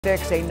A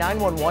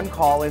 911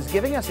 call is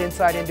giving us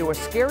insight into a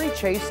scary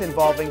chase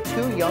involving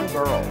two young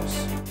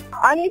girls.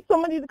 I need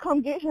somebody to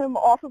come get him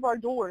off of our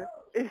door.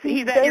 Is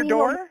he at your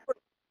door?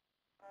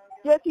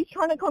 Yes, he's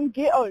trying to come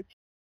get us.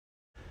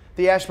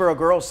 The Asheboro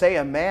girls say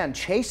a man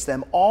chased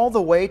them all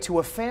the way to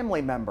a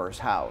family member's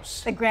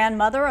house. The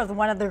grandmother of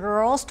one of the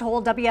girls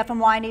told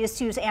WFMY News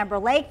 2's Amber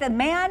Lake the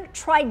man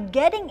tried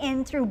getting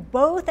in through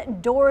both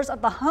doors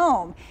of the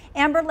home.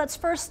 Amber, let's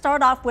first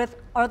start off with,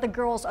 are the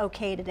girls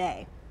okay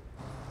today?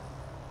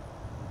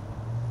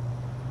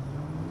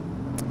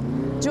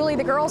 Julie,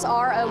 the girls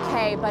are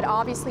okay, but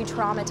obviously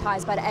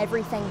traumatized by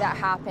everything that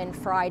happened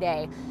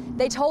Friday.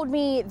 They told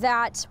me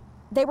that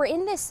they were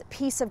in this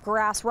piece of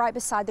grass right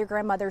beside their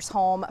grandmother's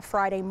home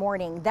Friday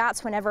morning.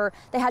 That's whenever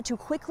they had to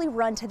quickly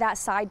run to that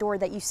side door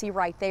that you see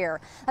right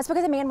there. That's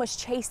because the man was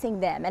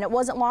chasing them, and it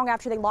wasn't long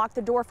after they locked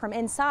the door from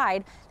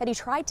inside that he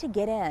tried to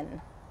get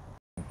in.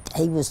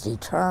 He was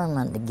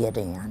determined to get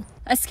in.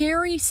 A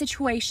scary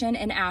situation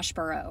in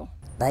Asheboro.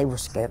 They were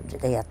scared to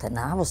death, and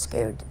I was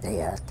scared to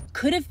death.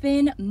 Could have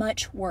been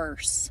much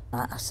worse.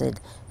 I said,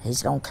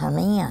 he's going to come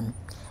in,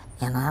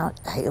 and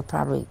he'll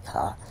probably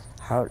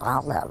hurt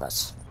all of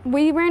us.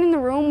 We ran in the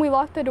room, we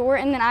locked the door,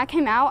 and then I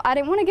came out. I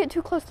didn't want to get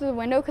too close to the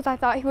window because I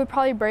thought he would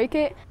probably break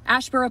it.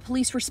 Asheboro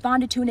police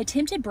responded to an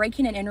attempted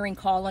breaking and entering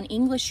call on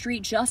English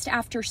Street just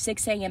after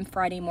 6 a.m.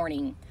 Friday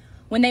morning.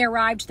 When they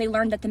arrived, they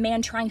learned that the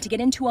man trying to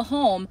get into a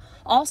home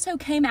also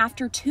came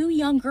after two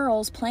young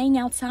girls playing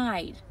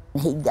outside.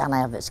 He got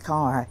out of his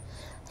car.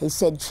 He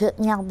said,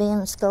 shouldn't y'all be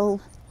in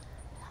school?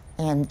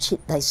 And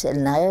they said,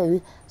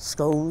 no,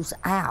 school's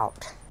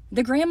out.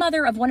 The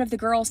grandmother of one of the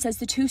girls says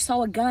the two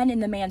saw a gun in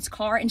the man's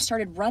car and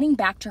started running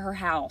back to her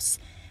house.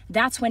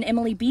 That's when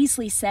Emily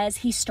Beasley says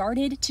he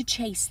started to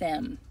chase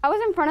them. I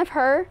was in front of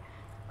her.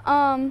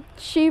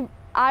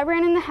 I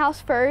ran in the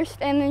house first,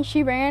 and then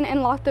she ran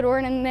and locked the door,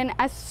 and then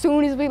as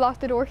soon as we locked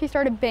the door, he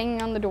started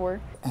banging on the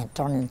door. And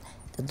turning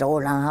the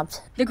doorknobs.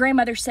 The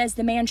grandmother says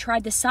the man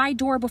tried the side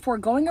door before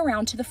going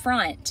around to the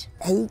front.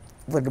 He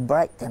would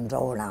break them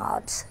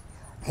doorknobs.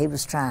 He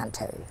was trying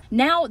to.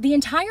 Now, the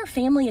entire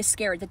family is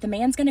scared that the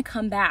man's going to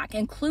come back,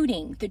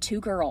 including the two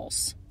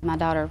girls. My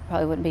daughter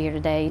probably wouldn't be here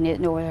today,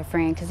 nor with her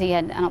friend, because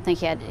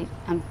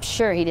I'm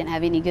sure he didn't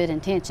have any good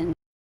intention.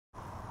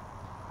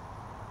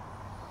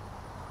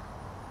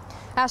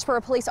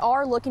 Asheboro police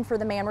are looking for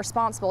the man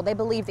responsible. They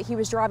believe that he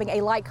was driving a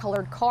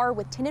light-colored car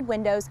with tinted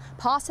windows,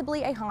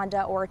 possibly a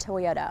Honda or a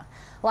Toyota.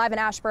 Live in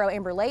Asheboro,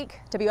 Amber Lake,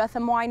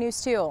 WFMY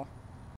News 2.